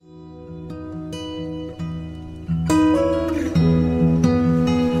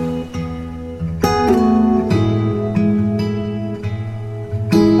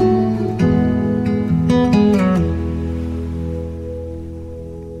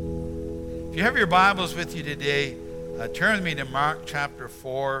If you have your Bibles with you today, turn with me to Mark chapter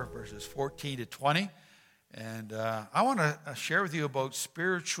 4, verses 14 to 20. And I want to share with you about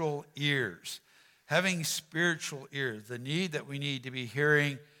spiritual ears. Having spiritual ears, the need that we need to be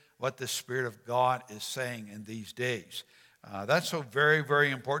hearing what the Spirit of God is saying in these days. That's so very,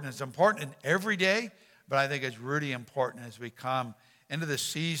 very important. It's important in every day, but I think it's really important as we come into the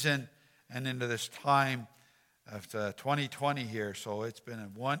season and into this time of 2020 here. So it's been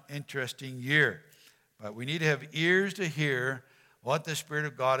one interesting year. But we need to have ears to hear what the Spirit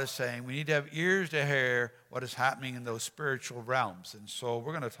of God is saying. We need to have ears to hear what is happening in those spiritual realms. And so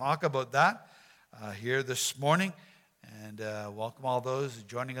we're going to talk about that here this morning. And welcome all those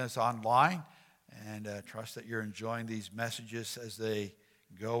joining us online. And trust that you're enjoying these messages as they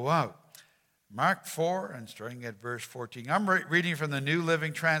go out. Mark 4, and starting at verse 14. I'm reading from the New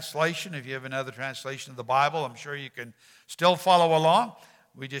Living Translation. If you have another translation of the Bible, I'm sure you can still follow along.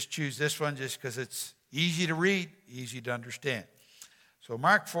 We just choose this one just because it's easy to read, easy to understand. So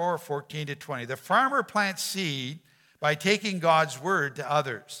Mark 4, 14 to 20. The farmer plants seed by taking God's word to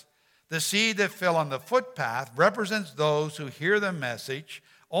others. The seed that fell on the footpath represents those who hear the message,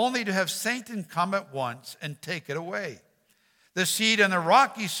 only to have Satan come at once and take it away. The seed on the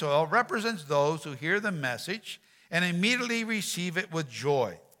rocky soil represents those who hear the message and immediately receive it with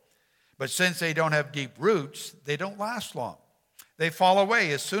joy. But since they don't have deep roots, they don't last long. They fall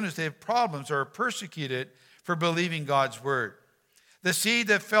away as soon as they have problems or are persecuted for believing God's word. The seed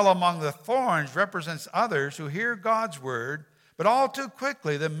that fell among the thorns represents others who hear God's word, but all too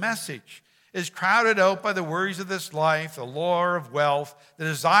quickly the message is crowded out by the worries of this life, the lure of wealth, the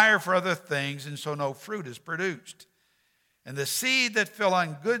desire for other things, and so no fruit is produced. And the seed that fell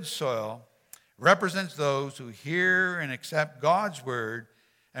on good soil represents those who hear and accept God's word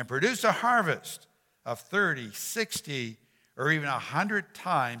and produce a harvest of 30, 60, or even 100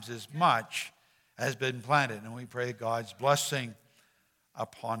 times as much has been planted. And we pray God's blessing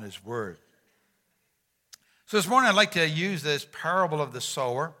upon his word. So this morning I'd like to use this parable of the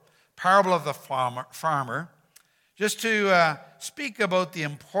sower, parable of the farmer, just to speak about the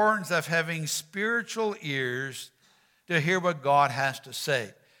importance of having spiritual ears to hear what God has to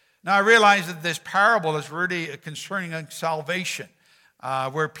say. Now I realize that this parable is really concerning salvation,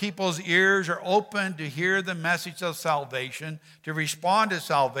 where people's ears are open to hear the message of salvation, to respond to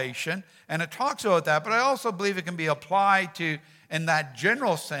salvation, and it talks about that, but I also believe it can be applied to, in that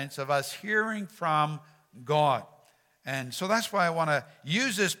general sense of us hearing from God. And so that's why I want to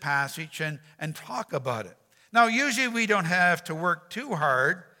use this passage and talk about it. Now usually we don't have to work too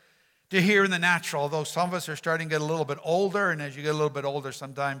hard to hear in the natural, although some of us are starting to get a little bit older, and as you get a little bit older,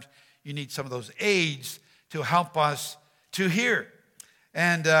 sometimes you need some of those aids to help us to hear.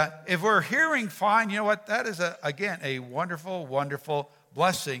 And if we're hearing fine, you know what? That is, again, a wonderful, wonderful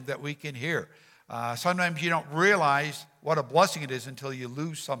blessing that we can hear. Sometimes you don't realize what a blessing it is until you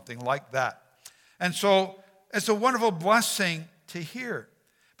lose something like that. And so it's a wonderful blessing to hear.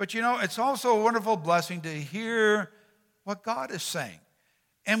 But you know, it's also a wonderful blessing to hear what God is saying.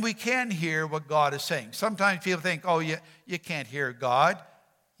 And we can hear what God is saying. Sometimes people think, oh, you can't hear God.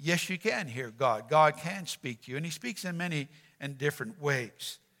 Yes, you can hear God. God can speak to you, and he speaks in many and different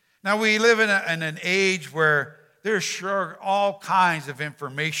ways. Now, we live in an age where there's sure all kinds of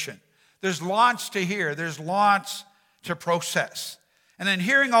information. There's lots to hear. There's lots to process. And in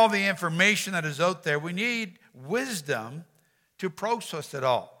hearing all the information that is out there, we need wisdom to process it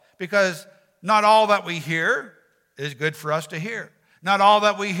all. Because not all that we hear is good for us to hear. Not all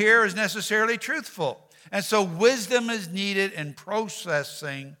that we hear is necessarily truthful. And so wisdom is needed in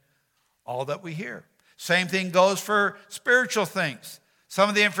processing all that we hear. Same thing goes for spiritual things. Some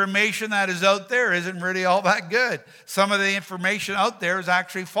of the information that is out there isn't really all that good. Some of the information out there is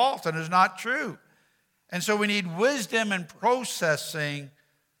actually false and is not true. And so we need wisdom in processing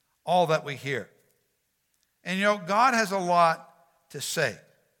all that we hear. And you know, God has a lot to say.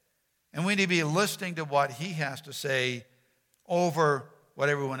 And we need to be listening to what he has to say over what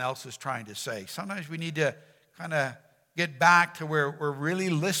everyone else is trying to say. Sometimes we need to kind of get back to where we're really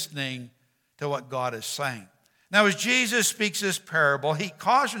listening to what God is saying. Now, as Jesus speaks this parable, he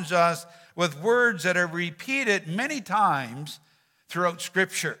cautions us with words that are repeated many times throughout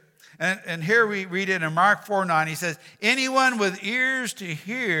Scripture. And here we read it in Mark 4:9. He says, anyone with ears to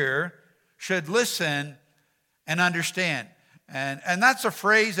hear should listen and understand. And that's a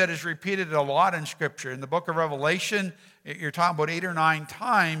phrase that is repeated a lot in Scripture. In the book of Revelation, you're talking about 8 or 9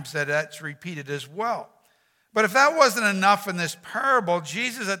 times that's repeated as well. But if that wasn't enough in this parable,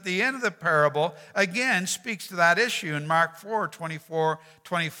 Jesus at the end of the parable again speaks to that issue in Mark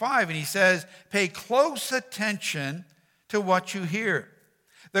 4:24-25. And he says, pay close attention to what you hear.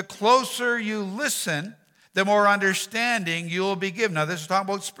 The closer you listen, the more understanding you will be given. Now, this is talking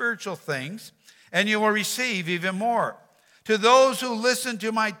about spiritual things, and you will receive even more. To those who listen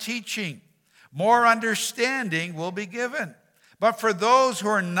to my teaching, more understanding will be given. But for those who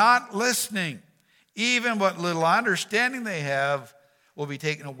are not listening, even what little understanding they have will be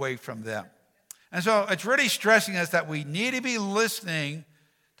taken away from them. And so it's really stressing us that we need to be listening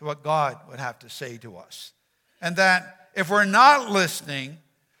to what God would have to say to us. And that if we're not listening,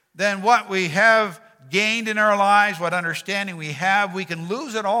 then what we have gained in our lives, what understanding we have, we can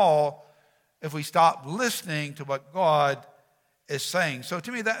lose it all if we stop listening to what God is saying. So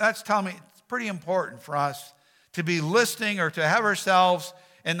to me, that's telling me it's pretty important for us to be listening or to have ourselves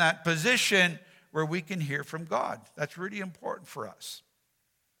in that position where we can hear from God. That's really important for us.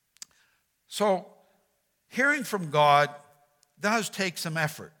 So hearing from God does take some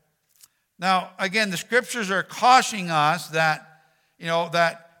effort. Now, again, the scriptures are cautioning us that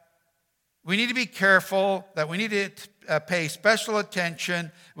we need to be careful, that we need to pay special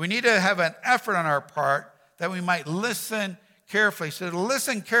attention. We need to have an effort on our part that we might listen carefully. So to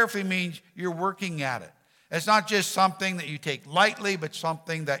listen carefully means you're working at it. It's not just something that you take lightly, but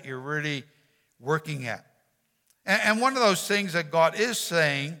something that you're really working at. And one of those things that God is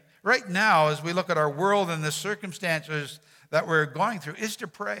saying right now as we look at our world and the circumstances that we're going through is to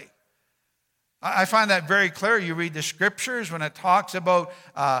pray. I find that very clear. You read the scriptures when it talks about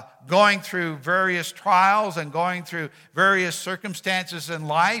going through various trials and going through various circumstances in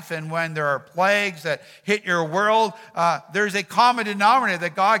life, and when there are plagues that hit your world, there's a common denominator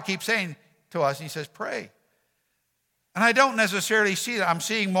that God keeps saying to us. He says, pray. And I don't necessarily see that. I'm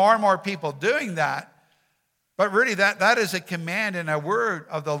seeing more and more people doing that. But really, that is a command and a word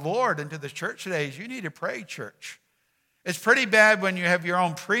of the Lord into the church today is you need to pray, church. It's pretty bad when you have your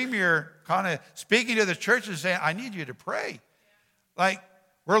own premier kind of speaking to the church and saying, I need you to pray. Like,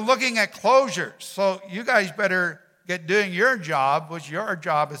 we're looking at closures. So you guys better get doing your job, which your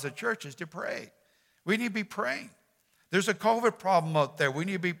job as a church is to pray. We need to be praying. There's a COVID problem out there. We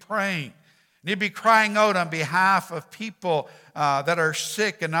need to be praying. We need to be crying out on behalf of people that are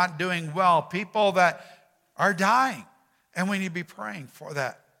sick and not doing well, people that are dying. And we need to be praying for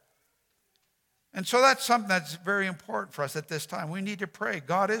that. And so that's something that's very important for us at this time. We need to pray.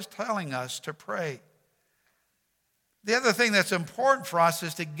 God is telling us to pray. The other thing that's important for us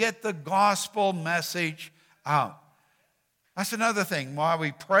is to get the gospel message out. That's another thing. While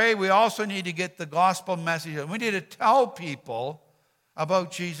we pray, we also need to get the gospel message out. We need to tell people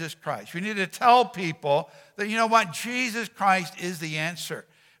about Jesus Christ. We need to tell people that, you know what, Jesus Christ is the answer.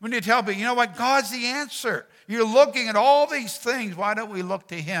 We need to tell people, you know what, God's the answer. You're looking at all these things. Why don't we look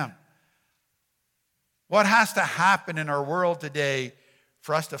to him? What has to happen in our world today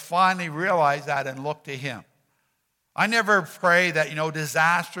for us to finally realize that and look to him? I never pray that,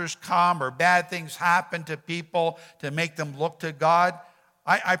 disasters come or bad things happen to people to make them look to God.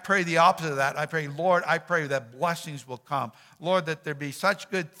 I pray the opposite of that. I pray, Lord, I pray that blessings will come. Lord, that there be such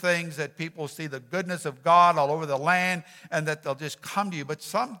good things that people see the goodness of God all over the land and that they'll just come to you. But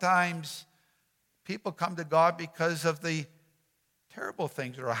sometimes people come to God because of the terrible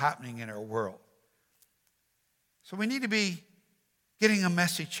things that are happening in our world. So we need to be getting a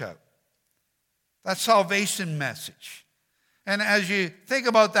message out. That salvation message. And as you think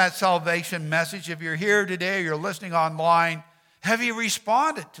about that salvation message, if you're here today or you're listening online, have you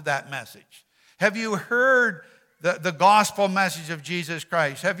responded to that message? Have you heard the gospel message of Jesus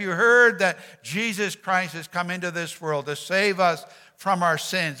Christ? Have you heard that Jesus Christ has come into this world to save us from our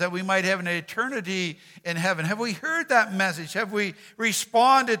sins, that we might have an eternity in heaven? Have we heard that message? Have we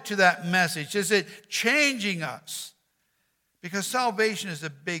responded to that message? Is it changing us? Because salvation is a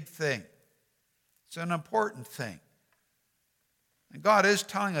big thing. It's an important thing. And God is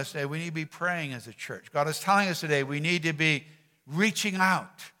telling us today we need to be praying as a church. God is telling us today we need to be reaching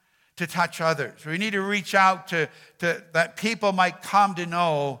out to touch others. We need to reach out to that people might come to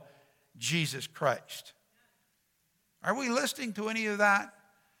know Jesus Christ. Are we listening to any of that?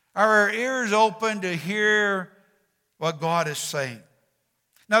 Are our ears open to hear what God is saying?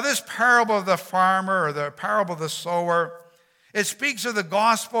 Now, this parable of the farmer or the parable of the sower, it speaks of the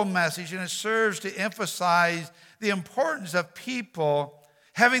gospel message, and it serves to emphasize the importance of people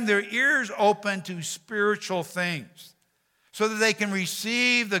having their ears open to spiritual things so that they can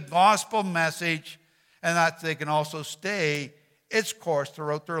receive the gospel message and that they can also stay its course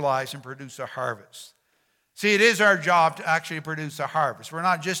throughout their lives and produce a harvest. See, it is our job to actually produce a harvest. We're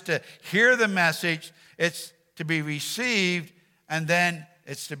not just to hear the message, it's to be received, and then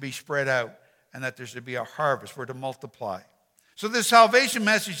it's to be spread out, and that there's to be a harvest. We're to multiply. So the salvation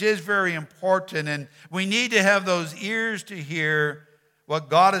message is very important, and we need to have those ears to hear what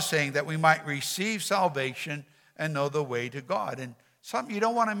God is saying, that we might receive salvation and know the way to God. And you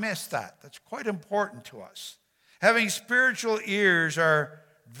don't want to miss that. That's quite important to us. Having spiritual ears are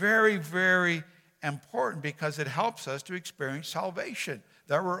very, very important because it helps us to experience salvation,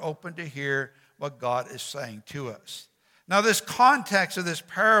 that we're open to hear what God is saying to us. Now, this context of this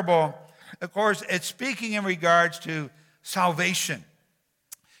parable, of course, it's speaking in regards to salvation.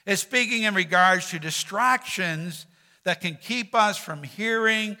 It's speaking in regards to distractions that can keep us from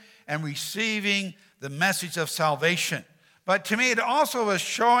hearing and receiving the message of salvation. But to me, it also is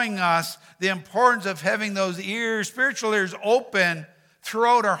showing us the importance of having those ears, spiritual ears, open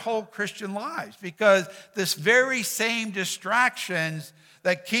throughout our whole Christian lives, because this very same distractions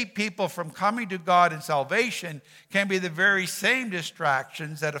that keep people from coming to God in salvation can be the very same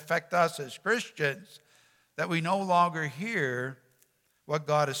distractions that affect us as Christians, that we no longer hear what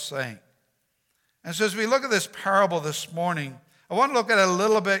God is saying. And so as we look at this parable this morning, I want to look at it a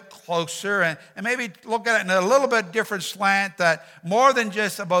little bit closer and maybe look at it in a little bit different slant, that more than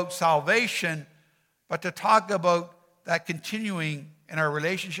just about salvation, but to talk about that continuing in our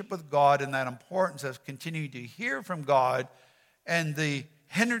relationship with God and that importance of continuing to hear from God and the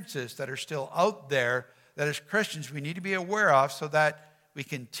hindrances that are still out there that as Christians we need to be aware of so that we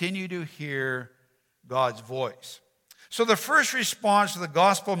continue to hear God's voice. So the first response to the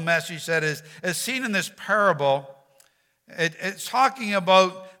gospel message that is seen in this parable, it's talking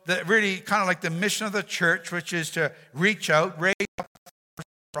about the really kind of like the mission of the church, which is to reach out, raise up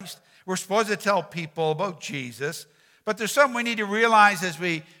Christ. We're supposed to tell people about Jesus, but there's something we need to realize as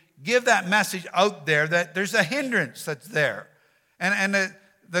we give that message out there, that there's a hindrance that's there. And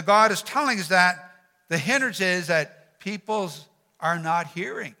the God is telling us that the hindrance is that people are not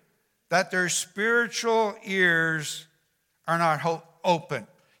hearing, that their spiritual ears are not open.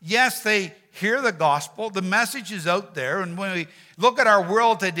 Yes, they hear the gospel. The message is out there. And when we look at our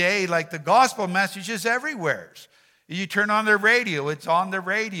world today, like the gospel message is everywhere. You turn on the radio, it's on the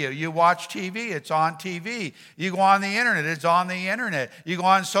radio. You watch TV, it's on TV. You go on the internet, it's on the internet. You go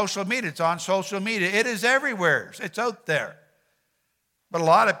on social media, it's on social media. It is everywhere. It's out there. But a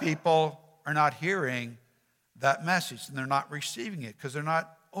lot of people are not hearing that message, and they're not receiving it because they're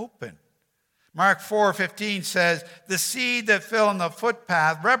not open. Mark 4:15 says, the seed that fell on the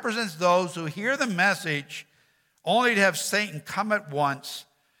footpath represents those who hear the message only to have Satan come at once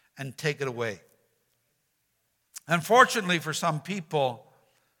and take it away. Unfortunately for some people,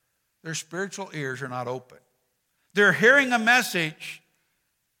 their spiritual ears are not open. They're hearing a message,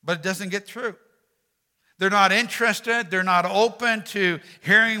 but it doesn't get through. They're not interested. They're not open to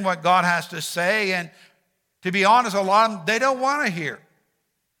hearing what God has to say. And to be honest, a lot of them, they don't want to hear.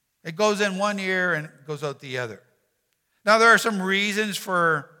 It goes in one ear and it goes out the other. Now, there are some reasons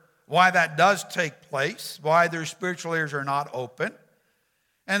for why that does take place, why their spiritual ears are not open.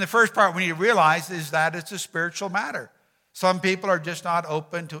 And the first part we need to realize is that it's a spiritual matter. Some people are just not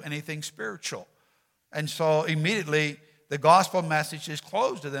open to anything spiritual. And so immediately the gospel message is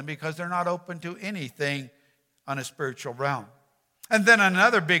closed to them because they're not open to anything on a spiritual realm. And then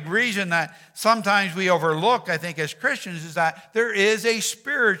another big reason that sometimes we overlook, I think, as Christians, is that there is a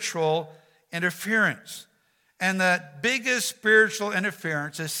spiritual interference. And the biggest spiritual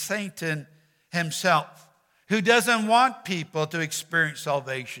interference is Satan himself, who doesn't want people to experience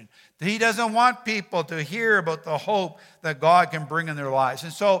salvation. He doesn't want people to hear about the hope that God can bring in their lives.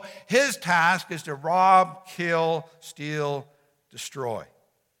 And so his task is to rob, kill, steal, destroy.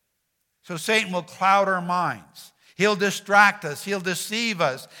 So Satan will cloud our minds. He'll distract us. He'll deceive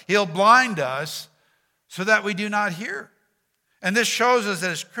us. He'll blind us so that we do not hear. And this shows us that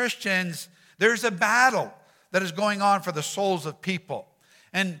as Christians, there's a battle that is going on for the souls of people.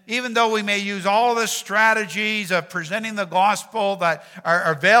 And even though we may use all the strategies of presenting the gospel that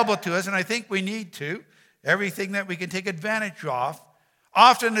are available to us, and I think we need to, everything that we can take advantage of,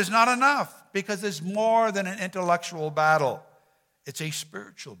 often is not enough because it's more than an intellectual battle. It's a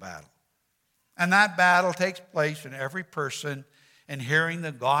spiritual battle. And that battle takes place in every person in hearing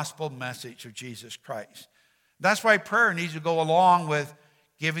the gospel message of Jesus Christ. That's why prayer needs to go along with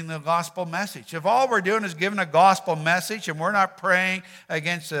giving the gospel message. If all we're doing is giving a gospel message and we're not praying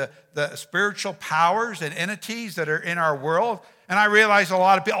against the spiritual powers and entities that are in our world, and I realize a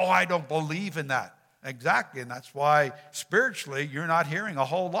lot of people, I don't believe in that. Exactly, and that's why spiritually you're not hearing a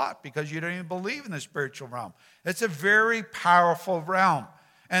whole lot because you don't even believe in the spiritual realm. It's a very powerful realm.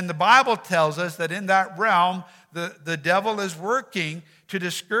 And the Bible tells us that in that realm, the devil is working to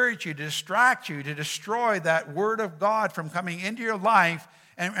discourage you, to distract you, to destroy that word of God from coming into your life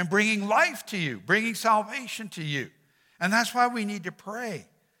and bringing life to you, bringing salvation to you. And that's why we need to pray,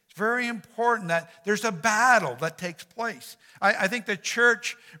 It's very important that there's a battle that takes place. I think the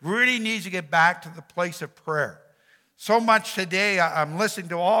church really needs to get back to the place of prayer. So much today, I'm listening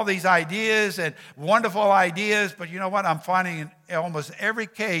to all these ideas and wonderful ideas, but you know what? I'm finding in almost every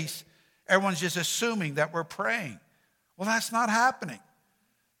case, everyone's just assuming that we're praying. Well, that's not happening.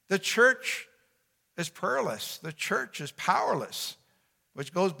 The church is prayerless. The church is powerless,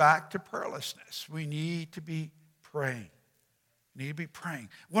 which goes back to prayerlessness. We need to be praying. We need to be praying.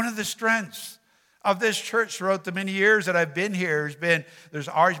 One of the strengths of this church throughout the many years that I've been here has been, there's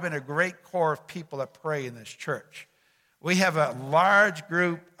always been a great core of people that pray in this church. We have a large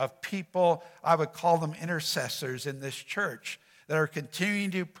group of people, I would call them intercessors in this church, that are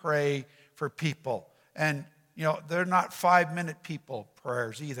continuing to pray for people. And, you know, they're not 5-minute people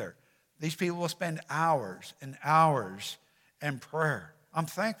prayers either. These people will spend hours and hours in prayer. I'm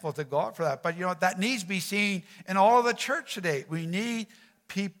thankful to God for that. But, you know, that needs to be seen in all of the church today. We need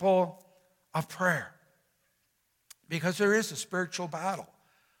people of prayer because there is a spiritual battle.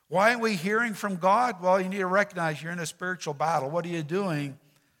 Why aren't we hearing from God? Well, you need to recognize you're in a spiritual battle. What are you doing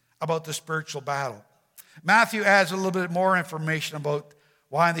about the spiritual battle? Matthew adds a little bit more information about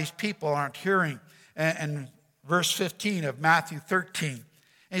why these people aren't hearing. And verse 15 of Matthew 13. And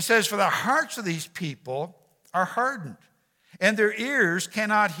he says, for the hearts of these people are hardened, and their ears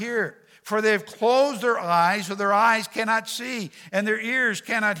cannot hear. For they have closed their eyes, so their eyes cannot see, and their ears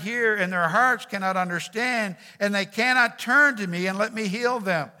cannot hear, and their hearts cannot understand, and they cannot turn to me and let me heal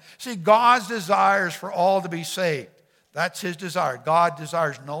them. See, God's desire is for all to be saved. That's his desire. God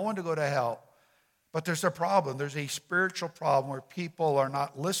desires no one to go to hell. But there's a problem. There's a spiritual problem where people are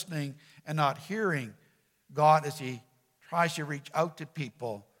not listening and not hearing God as he tries to reach out to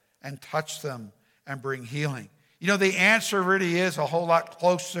people and touch them and bring healing. You know, the answer really is a whole lot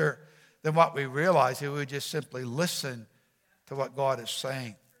closer than what we realize if we just simply listen to what God is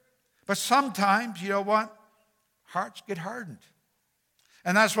saying. But sometimes, you know what? Hearts get hardened.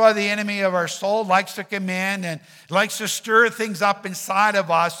 And that's why the enemy of our soul likes to come in and likes to stir things up inside of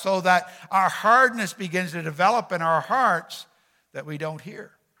us so that our hardness begins to develop in our hearts that we don't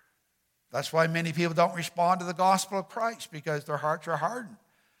hear. That's why many people don't respond to the gospel of Christ, because their hearts are hardened.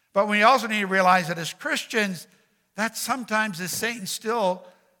 But we also need to realize that as Christians, that sometimes is Satan still,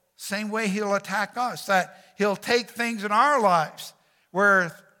 same way he'll attack us, that he'll take things in our lives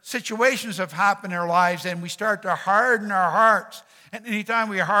where situations have happened in our lives and we start to harden our hearts. And anytime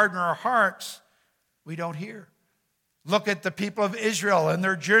we harden our hearts, we don't hear. Look at the people of Israel and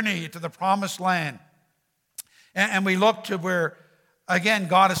their journey to the promised land. And we look to where, again,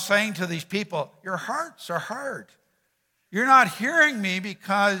 God is saying to these people, your hearts are hard. You're not hearing me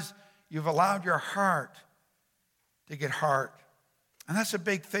because you've allowed your heart to get hard. And that's a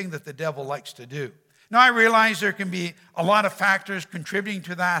big thing that the devil likes to do. Now, I realize there can be a lot of factors contributing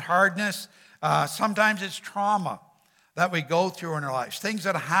to that hardness. Sometimes it's trauma that we go through in our lives, things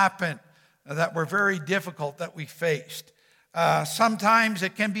that happen that were very difficult that we faced. Sometimes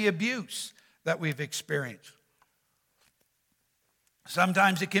it can be abuse that we've experienced.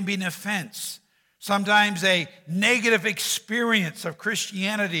 Sometimes it can be an offense. Sometimes a negative experience of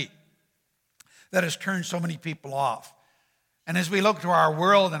Christianity that has turned so many people off. And as we look to our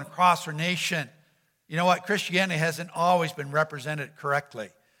world and across our nation, you know what? Christianity hasn't always been represented correctly.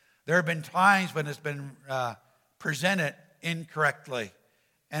 There have been times when it's been presented incorrectly,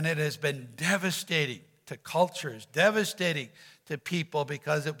 and it has been devastating to cultures, devastating to people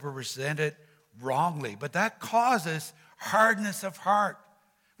because it was presented wrongly. But that causes hardness of heart,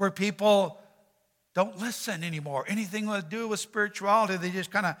 where people don't listen anymore. Anything to do with spirituality, they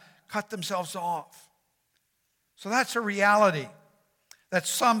just kind of cut themselves off. So that's a reality that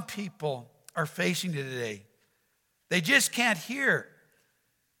some people are facing today. They just can't hear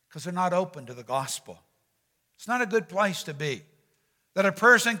because they're not open to the gospel. It's not a good place to be. That a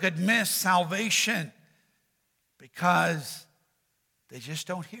person could miss salvation because they just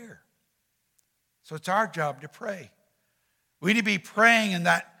don't hear. So it's our job to pray. We need to be praying in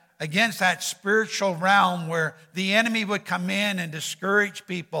that, against that spiritual realm where the enemy would come in and discourage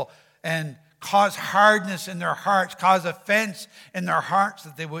people and cause hardness in their hearts, cause offense in their hearts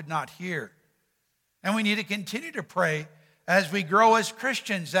that they would not hear. And we need to continue to pray as we grow as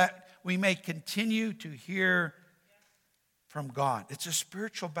Christians that we may continue to hear from God. It's a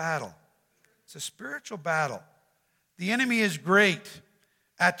spiritual battle. It's a spiritual battle. The enemy is great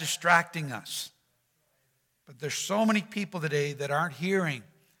at distracting us. But there's so many people today that aren't hearing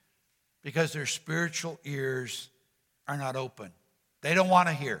because their spiritual ears are not open. They don't want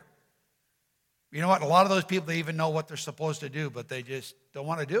to hear. You know what? A lot of those people, they even know what they're supposed to do, but they just don't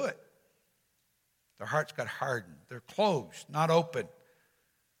want to do it. Their hearts got hardened. They're closed, not open.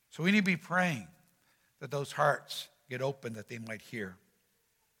 So we need to be praying that those hearts get open, that they might hear.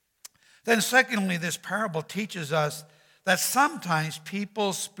 Then secondly, this parable teaches us that sometimes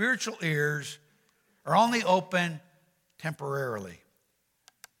people's spiritual ears are only open temporarily.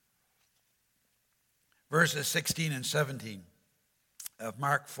 Verses 16 and 17 of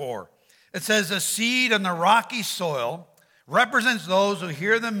Mark 4. It says, the seed on the rocky soil represents those who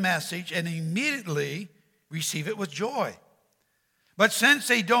hear the message and immediately receive it with joy. But since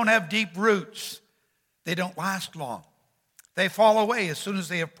they don't have deep roots, they don't last long. They fall away as soon as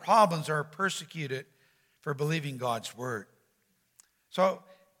they have problems or are persecuted for believing God's word. So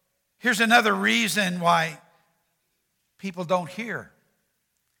here's another reason why people don't hear.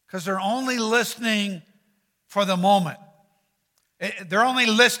 Because they're only listening for the moment. They're only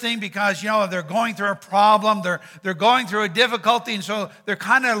listening because, they're going through a problem, they're going through a difficulty, and so they're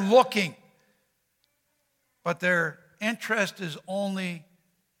kind of looking. But their interest is only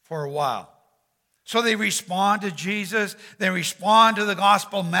for a while. So they respond to Jesus, they respond to the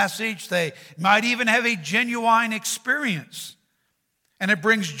gospel message, they might even have a genuine experience, and it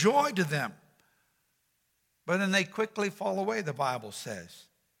brings joy to them. But then they quickly fall away, the Bible says.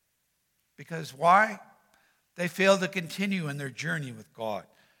 Because why? They fail to continue in their journey with God.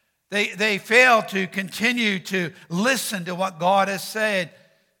 They fail to continue to listen to what God has said.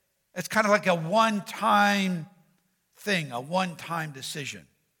 It's kind of like a one-time thing, a one-time decision.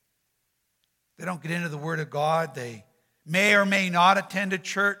 They don't get into the Word of God. They may or may not attend a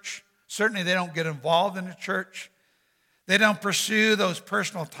church. Certainly they don't get involved in a church. They don't pursue those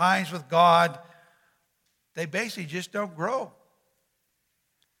personal times with God. They basically just don't grow.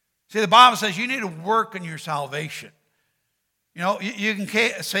 See, the Bible says you need to work on your salvation. You can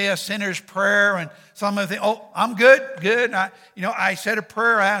say a sinner's prayer and some of them think, oh, I'm good. I said a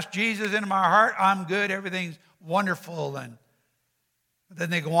prayer, I asked Jesus into my heart, I'm good, everything's wonderful. And then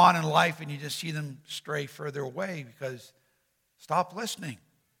they go on in life and you just see them stray further away because stop listening.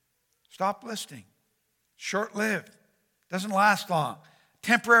 Stop listening. Short-lived. Doesn't last long.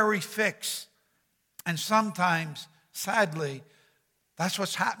 Temporary fix. And sometimes, sadly, that's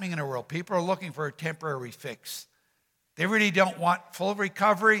what's happening in the world. People are looking for a temporary fix. They really don't want full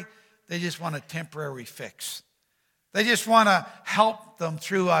recovery. They just want a temporary fix. They just want to help them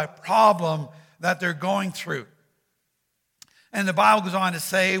through a problem that they're going through. And the Bible goes on to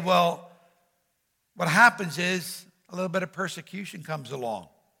say, well, what happens is a little bit of persecution comes along.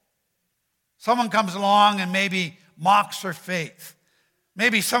 Someone comes along and maybe mocks their faith.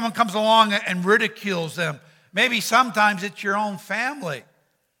 Maybe someone comes along and ridicules them. Maybe sometimes it's your own family.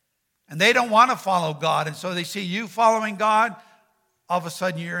 And they don't want to follow God. And so they see you following God. All of a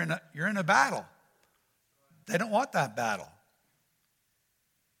sudden you're in a battle. They don't want that battle.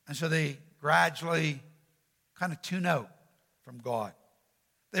 And so they gradually kind of tune out from God.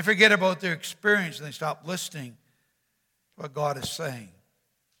 They forget about their experience and they stop listening to what God is saying.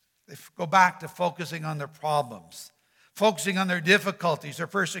 They go back to focusing on their problems, focusing on their difficulties, their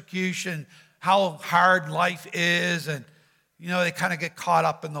persecution, how hard life is, and they kind of get caught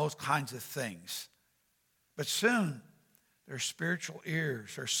up in those kinds of things. But soon, their spiritual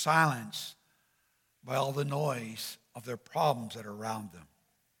ears are silenced by all the noise of their problems that are around them.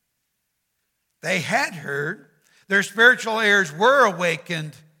 They had heard, their spiritual ears were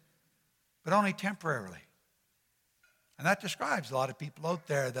awakened, but only temporarily. And that describes a lot of people out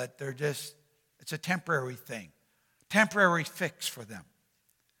there that it's a temporary thing, temporary fix for them.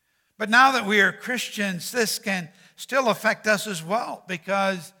 But now that we are Christians, this can still affect us as well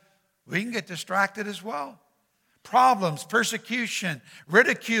because we can get distracted as well. Problems, persecution,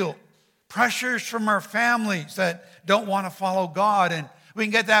 ridicule, pressures from our families that don't want to follow God. And we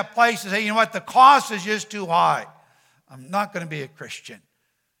can get that place and say, the cost is just too high. I'm not going to be a Christian.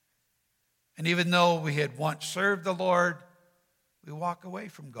 And even though we had once served the Lord, we walk away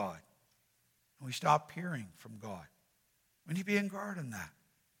from God. And we stop hearing from God. We need to be on guard on that.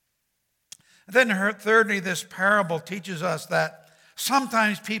 And then thirdly, this parable teaches us that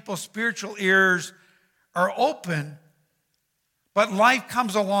sometimes people's spiritual ears are open, but life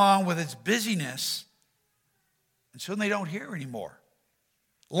comes along with its busyness, and soon they don't hear anymore.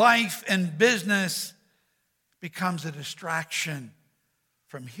 Life and business becomes a distraction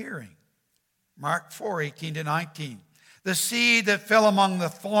from hearing. Mark 4:18-19. The seed that fell among the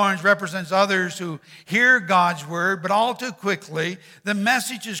thorns represents others who hear God's word, but all too quickly, the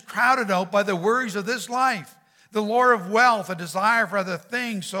message is crowded out by the worries of this life, the lure of wealth, a desire for other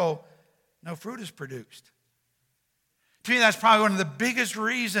things, so no fruit is produced. To me, that's probably one of the biggest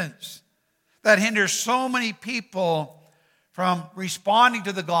reasons that hinders so many people from responding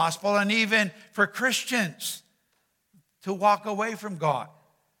to the gospel and even for Christians to walk away from God.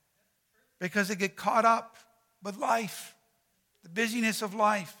 because they get caught up with life, the busyness of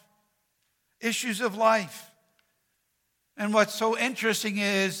life, issues of life. And what's so interesting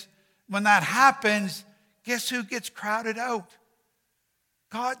is when that happens, guess who gets crowded out?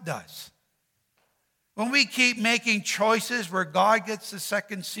 God does. When we keep making choices where God gets the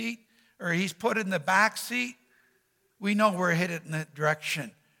second seat or he's put in the back seat, we know we're headed in that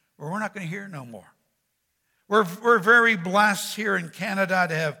direction where we're not going to hear no more. We're very blessed here in Canada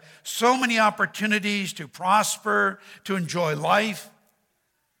to have so many opportunities to prosper, to enjoy life.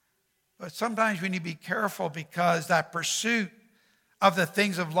 But sometimes we need to be careful because that pursuit of the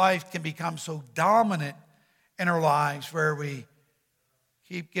things of life can become so dominant in our lives where we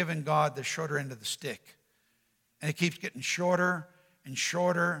keep giving God the shorter end of the stick. And it keeps getting shorter and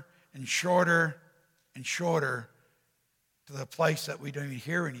shorter and shorter and shorter to the place that we don't even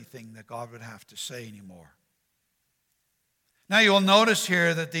hear anything that God would have to say anymore. Now you'll notice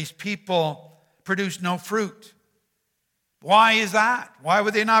here that these people produce no fruit. Why is that? Why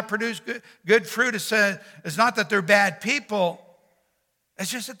would they not produce good fruit? It's not that they're bad people.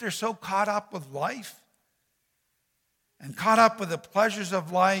 It's just that they're so caught up with life and caught up with the pleasures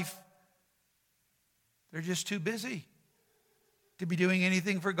of life. They're just too busy to be doing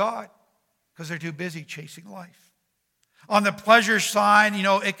anything for God because they're too busy chasing life. On the pleasure side,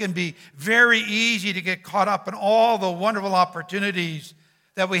 it can be very easy to get caught up in all the wonderful opportunities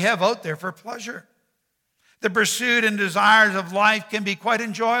that we have out there for pleasure. The pursuit and desires of life can be quite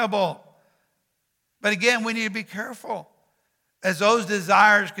enjoyable. But again, we need to be careful, as those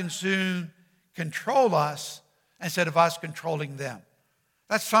desires can soon control us instead of us controlling them.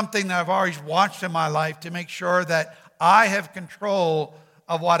 That's something that I've always watched in my life to make sure that I have control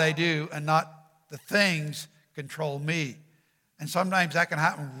of what I do and not the things control me. And sometimes that can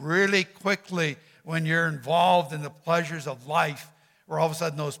happen really quickly when you're involved in the pleasures of life, where all of a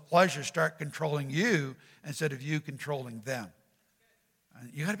sudden those pleasures start controlling you instead of you controlling them.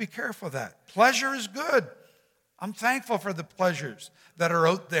 And you got to be careful of that. Pleasure is good. I'm thankful for the pleasures that are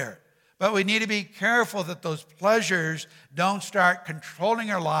out there. But we need to be careful that those pleasures don't start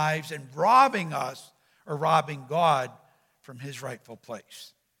controlling our lives and robbing us or robbing God from his rightful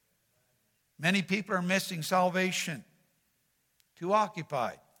place. Many people are missing salvation, too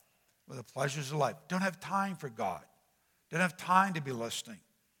occupied with the pleasures of life. Don't have time for God. Don't have time to be listening.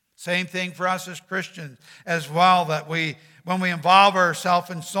 Same thing for us as Christians as well, that when we involve ourselves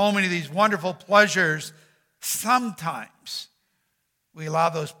in so many of these wonderful pleasures, sometimes we allow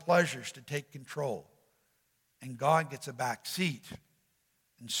those pleasures to take control. And God gets a back seat.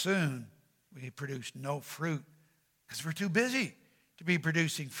 And soon we produce no fruit because we're too busy to be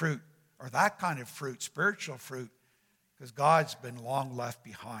producing fruit, or that kind of fruit, spiritual fruit, because God's been long left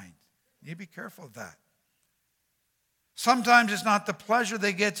behind. You need to be careful of that. Sometimes it's not the pleasure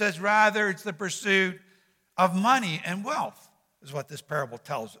they get, as rather it's the pursuit of money and wealth, is what this parable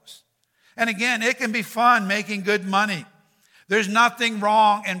tells us. And again, it can be fun making good money. There's nothing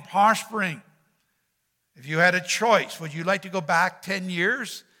wrong in prospering. If you had a choice, would you like to go back 10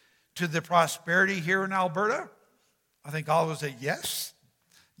 years to the prosperity here in Alberta? I think all would say yes.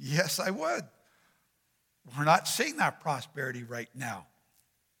 Yes, I would. We're not seeing that prosperity right now.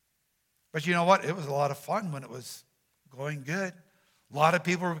 But you know what? It was a lot of fun when it was going good. A lot of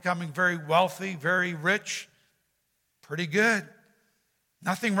people were becoming very wealthy, very rich. Pretty good.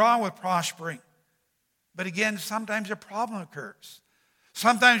 Nothing wrong with prospering. But again, sometimes a problem occurs.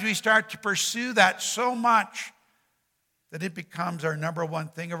 Sometimes we start to pursue that so much that it becomes our number one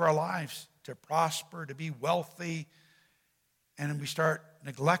thing of our lives, to prosper, to be wealthy, and we start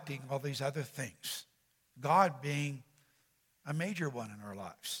neglecting all these other things, God being a major one in our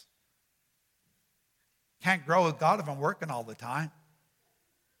lives. Can't grow with God if I'm working all the time.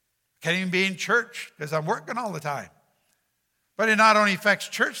 Can't even be in church because I'm working all the time. But it not only affects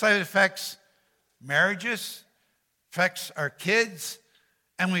church life, it affects marriages, affects our kids,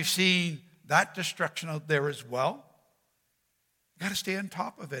 and we've seen that destruction out there as well. You've got to stay on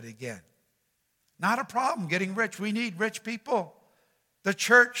top of it again. Not a problem getting rich. We need rich people. The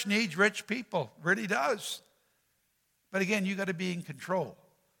church needs rich people, really does. But again, you got to be in control,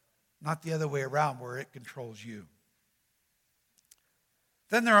 not the other way around where it controls you.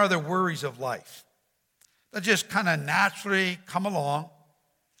 Then there are the worries of life that just kind of naturally come along.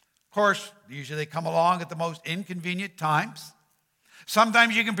 Of course, usually they come along at the most inconvenient times.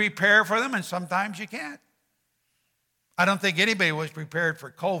 Sometimes you can prepare for them and sometimes you can't. I don't think anybody was prepared for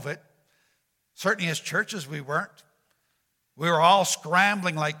COVID. Certainly as churches we weren't. We were all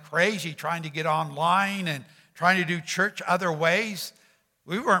scrambling like crazy trying to get online and trying to do church other ways.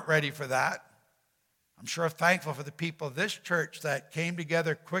 We weren't ready for that. I'm sure thankful for the people of this church that came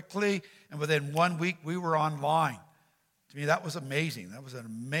together quickly, and within 1 week we were online. To me, that was amazing. That was an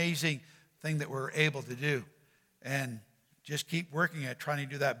amazing thing that we were able to do. And just keep working at trying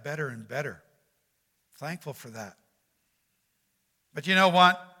to do that better and better. Thankful for that. But you know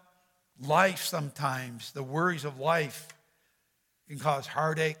what? Life sometimes, the worries of life can cause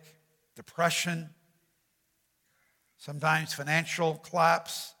heartache, depression, sometimes financial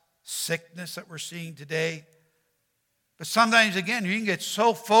collapse, sickness that we're seeing today. But sometimes, again, you can get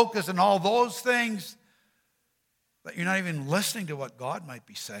so focused on all those things that you're not even listening to what God might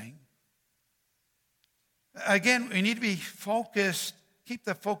be saying. Again, we need to be focused, keep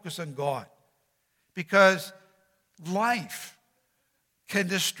the focus on God, because life can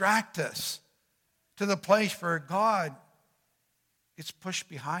distract us to the place where God gets pushed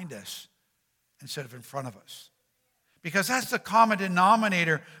behind us instead of in front of us. Because that's the common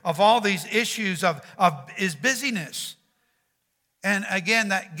denominator of all these issues of is busyness. And again,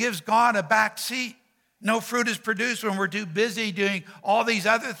 that gives God a back seat. No fruit is produced when we're too busy doing all these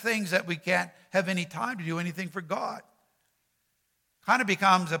other things that we can't have any time to do anything for God. Kind of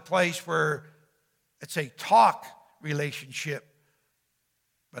becomes a place where it's a talk relationship,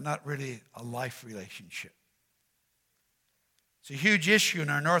 but not really a life relationship. It's a huge issue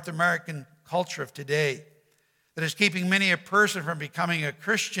in our North American culture of today that is keeping many a person from becoming a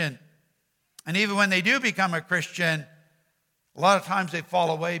Christian. And even when they do become a Christian, a lot of times they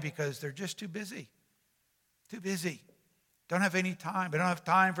fall away because they're just too busy. Too busy. Don't have any time. They don't have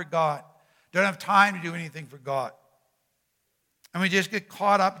time for God. Don't have time to do anything for God. And we just get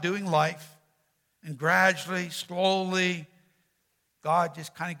caught up doing life. And gradually, slowly, God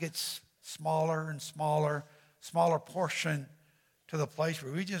just kind of gets smaller and smaller, smaller portion to the place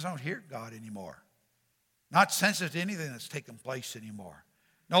where we just don't hear God anymore. Not sensitive to anything that's taking place anymore.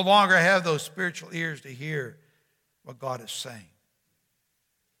 No longer have those spiritual ears to hear what God is saying.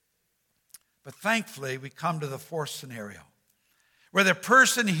 But thankfully, we come to the fourth scenario, where the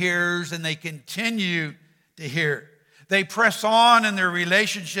person hears and they continue to hear. They press on in their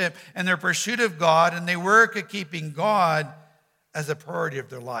relationship and their pursuit of God, and they work at keeping God as a priority of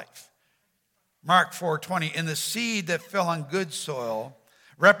their life. Mark 4:20, and the seed that fell on good soil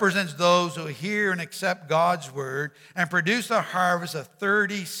represents those who hear and accept God's word and produce a harvest of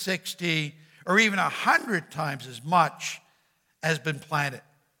 30, 60, or even 100 times as much as been planted.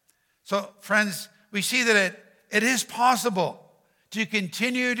 So, friends, we see that it is possible to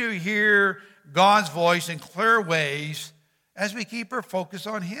continue to hear God's voice in clear ways as we keep our focus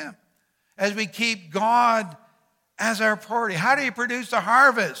on Him, as we keep God as our priority. How do you produce a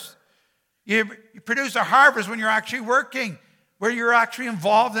harvest? You produce a harvest when you're actually working, where you're actually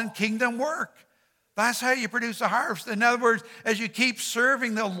involved in kingdom work. That's how you produce a harvest. In other words, as you keep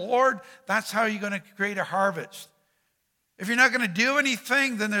serving the Lord, that's how you're going to create a harvest. If you're not going to do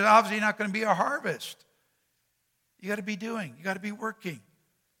anything, then there's obviously not going to be a harvest. You got to be doing. You got to be working.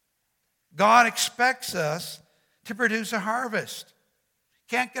 God expects us to produce a harvest.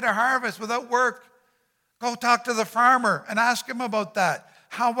 Can't get a harvest without work. Go talk to the farmer and ask him about that.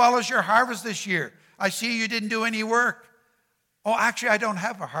 How well is your harvest this year? I see you didn't do any work. Oh, actually, I don't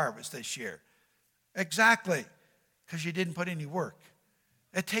have a harvest this year. Exactly, because you didn't put any work.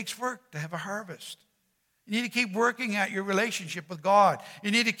 It takes work to have a harvest. You need to keep working at your relationship with God.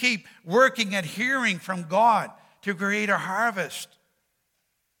 You need to keep working at hearing from God to create a harvest.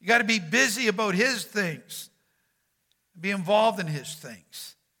 You got to be busy about His things. Be involved in His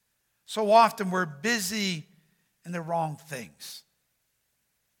things. So often we're busy in the wrong things.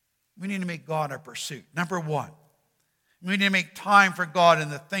 We need to make God our pursuit. Number one, we need to make time for God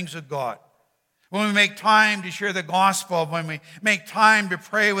and the things of God. When we make time to share the gospel, when we make time to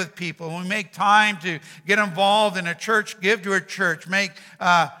pray with people, when we make time to get involved in a church, give to a church, make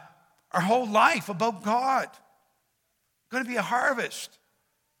our whole life about God. There's going to be a harvest.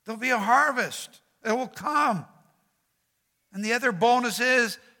 There'll be a harvest. It will come. And the other bonus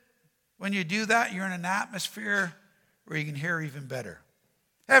is, when you do that, you're in an atmosphere where you can hear even better.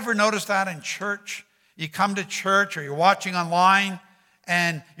 Ever notice that in church? You come to church or you're watching online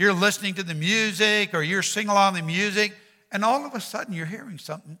and you're listening to the music or you're singing along the music, and all of a sudden you're hearing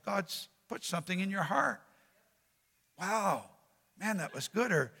something. God's put something in your heart. Wow, man, that was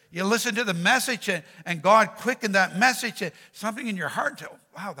good. Or you listen to the message and God quickened that message, something in your heart.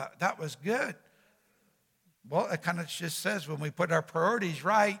 Wow, that was good. Well, it kind of just says when we put our priorities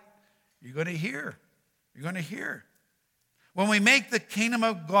right, you're going to hear. You're going to hear. When we make the kingdom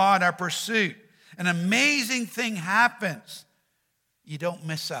of God our pursuit, an amazing thing happens. You don't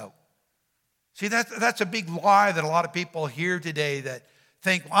miss out. See, that's a big lie that a lot of people hear today, that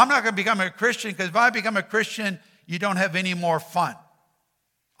think, well, I'm not going to become a Christian because if I become a Christian, you don't have any more fun.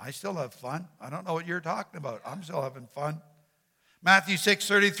 I still have fun. I don't know what you're talking about. I'm still having fun. Matthew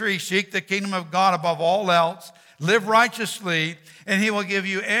 6:33, seek the kingdom of God above all else, live righteously, and he will give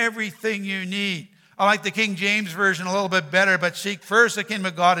you everything you need. I like the King James Version a little bit better, but seek first the kingdom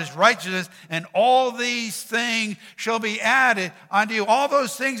of God, his righteousness, and all these things shall be added unto you. All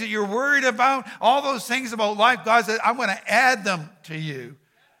those things that you're worried about, all those things about life, God said, I'm going to add them to you,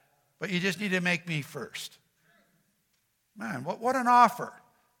 but you just need to make me first. Man, what an offer.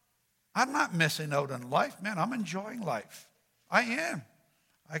 I'm not missing out on life. Man, I'm enjoying life. I am.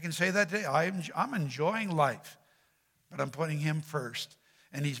 I can say that today. I'm enjoying life, but I'm putting him first,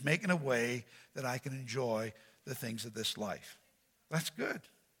 and he's making a way that I can enjoy the things of this life. That's good.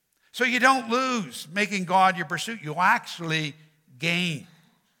 So you don't lose making God your pursuit. You actually gain.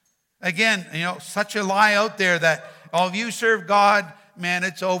 Again, such a lie out there that, oh, if you serve God, man,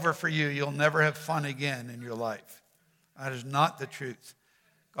 it's over for you. You'll never have fun again in your life. That is not the truth.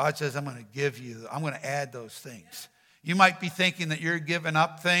 God says, I'm going to add those things. You might be thinking that you're giving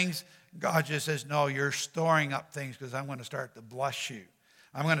up things. God just says, no, you're storing up things because I'm going to start to bless you.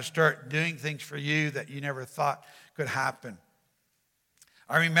 I'm going to start doing things for you that you never thought could happen.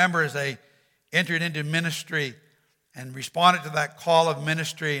 I remember as I entered into ministry and responded to that call of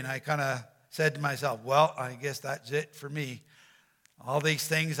ministry, and I kind of said to myself, well, I guess that's it for me. All these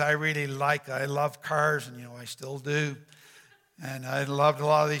things I really like. I love cars, and I still do. And I loved a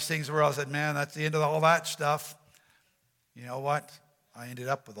lot of these things where I said, man, that's the end of all that stuff. You know what? I ended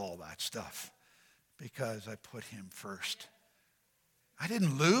up with all that stuff because I put him first. I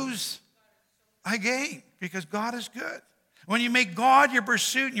didn't lose. I gained because God is good. When you make God your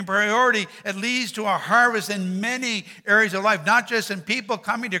pursuit and your priority, it leads to a harvest in many areas of life, not just in people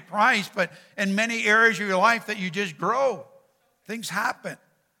coming to Christ, but in many areas of your life that you just grow. Things happen.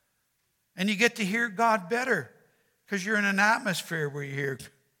 And you get to hear God better because you're in an atmosphere where you hear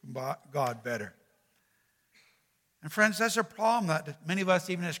God better. And friends, that's a problem that many of us,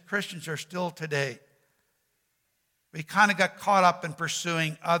 even as Christians, are still today. We kind of got caught up in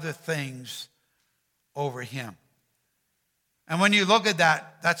pursuing other things over him. And when you look at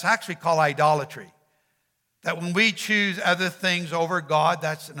that, that's actually called idolatry. That when we choose other things over God,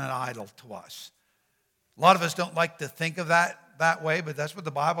 that's an idol to us. A lot of us don't like to think of that way, but that's what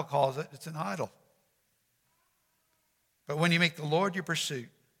the Bible calls it. It's an idol. But when you make the Lord your pursuit,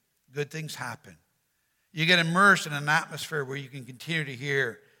 good things happen. You get immersed in an atmosphere where you can continue to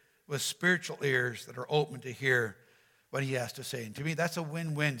hear with spiritual ears that are open to hear what he has to say. And to me, that's a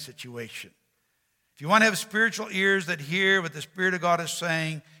win-win situation. If you want to have spiritual ears that hear what the Spirit of God is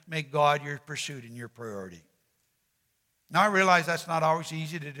saying, make God your pursuit and your priority. Now, I realize that's not always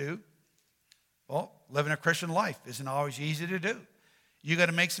easy to do. Well, living a Christian life isn't always easy to do. You got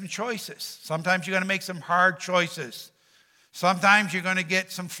to make some choices. Sometimes you got to make some hard choices. Sometimes you're going to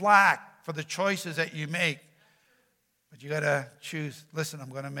get some flack for the choices that you make. But you got to choose, listen, I'm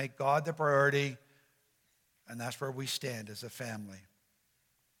going to make God the priority. And that's where we stand as a family.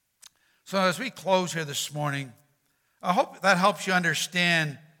 So as we close here this morning, I hope that helps you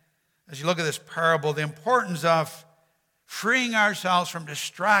understand, as you look at this parable, the importance of freeing ourselves from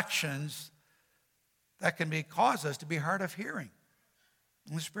distractions that can cause us to be hard of hearing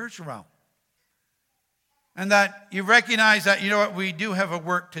in the spiritual realm. And that you recognize that, we do have a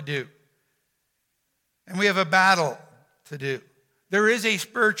work to do. And we have a battle to do. There is a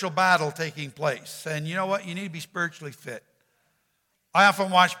spiritual battle taking place. And you know what? You need to be spiritually fit. I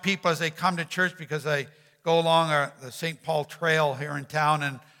often watch people as they come to church because I go along the St. Paul Trail here in town.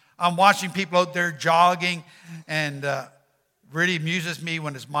 And I'm watching people out there jogging. And really amuses me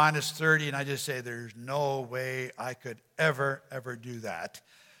when it's minus 30. And I just say, there's no way I could ever do that.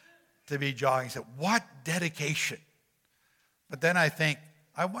 To be jogging. So what dedication. But then I think,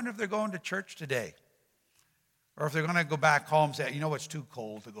 I wonder if they're going to church today. Or if they're going to go back home and say, it's too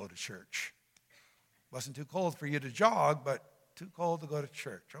cold to go to church. It wasn't too cold for you to jog, but too cold to go to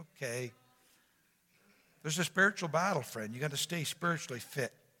church. Okay. There's a spiritual battle, friend. You got to stay spiritually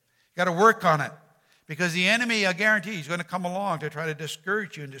fit. You got to work on it. Because the enemy, I guarantee, is going to come along to try to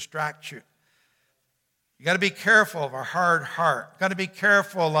discourage you and distract you. You got to be careful of a hard heart. You got to be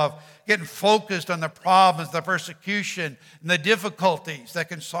careful of getting focused on the problems, the persecution, and the difficulties that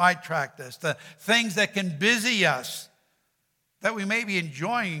can sidetrack us, the things that can busy us that we may be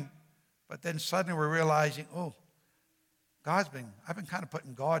enjoying, but then suddenly we're realizing, I've been kind of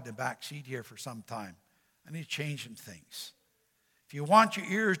putting God in the back seat here for some time. I need to change some things. If you want your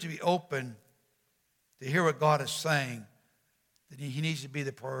ears to be open to hear what God is saying, then he needs to be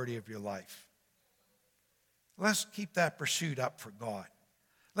the priority of your life. Let's keep that pursuit up for God.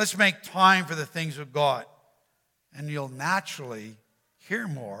 Let's make time for the things of God. And you'll naturally hear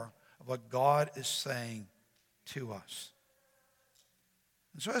more of what God is saying to us.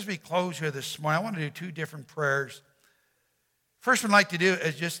 And so as we close here this morning, I want to do two different prayers. First one I'd like to do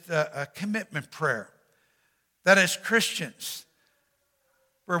is just a commitment prayer. That as Christians,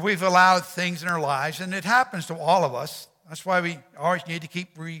 where we've allowed things in our lives, and it happens to all of us. That's why we always need to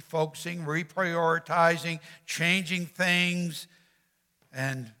keep refocusing, reprioritizing, changing things.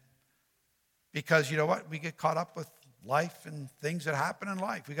 And because you know what? We get caught up with life and things that happen in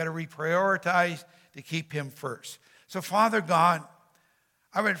life. We got to reprioritize to keep him first. So Father God,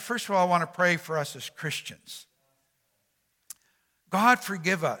 first of all, I want to pray for us as Christians. God,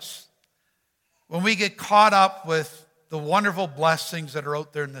 forgive us when we get caught up with the wonderful blessings that are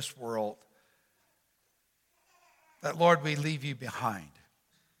out there in this world. That, Lord, we leave you behind.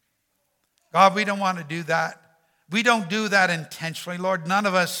 God, we don't want to do that. We don't do that intentionally. Lord, none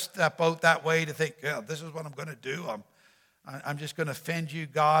of us step out that way to think, yeah, this is what I'm going to do. I'm just going to offend you,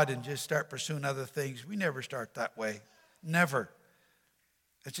 God, and just start pursuing other things. We never start that way. Never.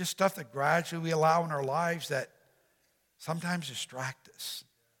 It's just stuff that gradually we allow in our lives that sometimes distract us.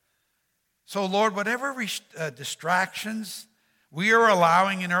 So, Lord, whatever distractions we are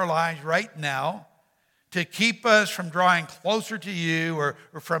allowing in our lives right now to keep us from drawing closer to you or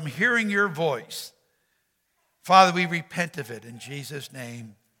from hearing your voice, Father, we repent of it in Jesus'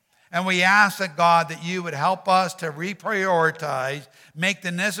 name. And we ask that, God, that you would help us to reprioritize, make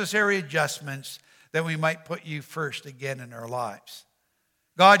the necessary adjustments that we might put you first again in our lives.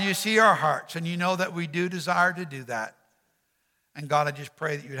 God, you see our hearts, and you know that we do desire to do that. And God, I just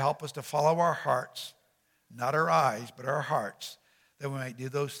pray that you'd help us to follow our hearts, not our eyes, but our hearts, that we might do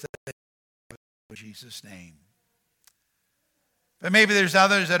those things in Jesus' name. But maybe there's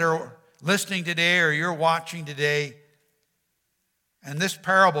others that are listening today or you're watching today, and this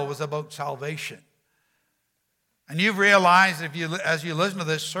parable was about salvation. And you've realized as you listen to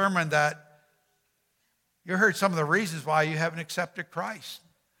this sermon that you heard some of the reasons why you haven't accepted Christ,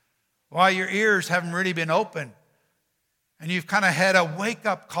 why your ears haven't really been open. And you've kind of had a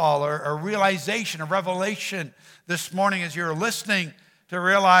wake-up call or a realization, a revelation this morning as you're listening to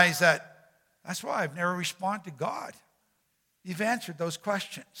realize that that's why I've never responded to God. You've answered those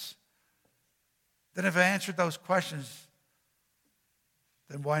questions. Then if I answered those questions,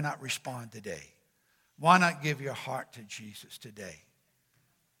 then why not respond today? Why not give your heart to Jesus today?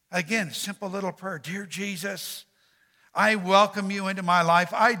 Again, simple little prayer. Dear Jesus, I welcome you into my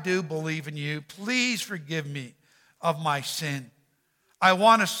life. I do believe in you. Please forgive me of my sin. I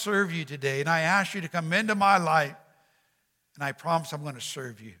want to serve you today, and I ask you to come into my life, and I promise I'm going to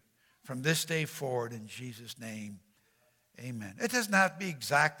serve you from this day forward in Jesus' name. Amen. It doesn't have to be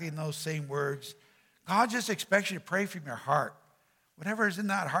exactly in those same words. God just expects you to pray from your heart. Whatever is in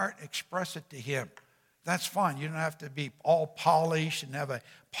that heart, express it to him. That's fine. You don't have to be all polished and have a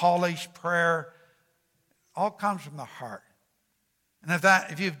polished prayer. It all comes from the heart. And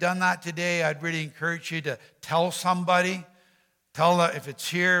if you've done that today, I'd really encourage you to tell somebody. If it's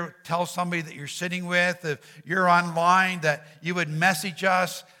here, tell somebody that you're sitting with. If you're online, that you would message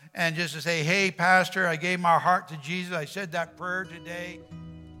us and just to say, hey, Pastor, I gave my heart to Jesus. I said that prayer today.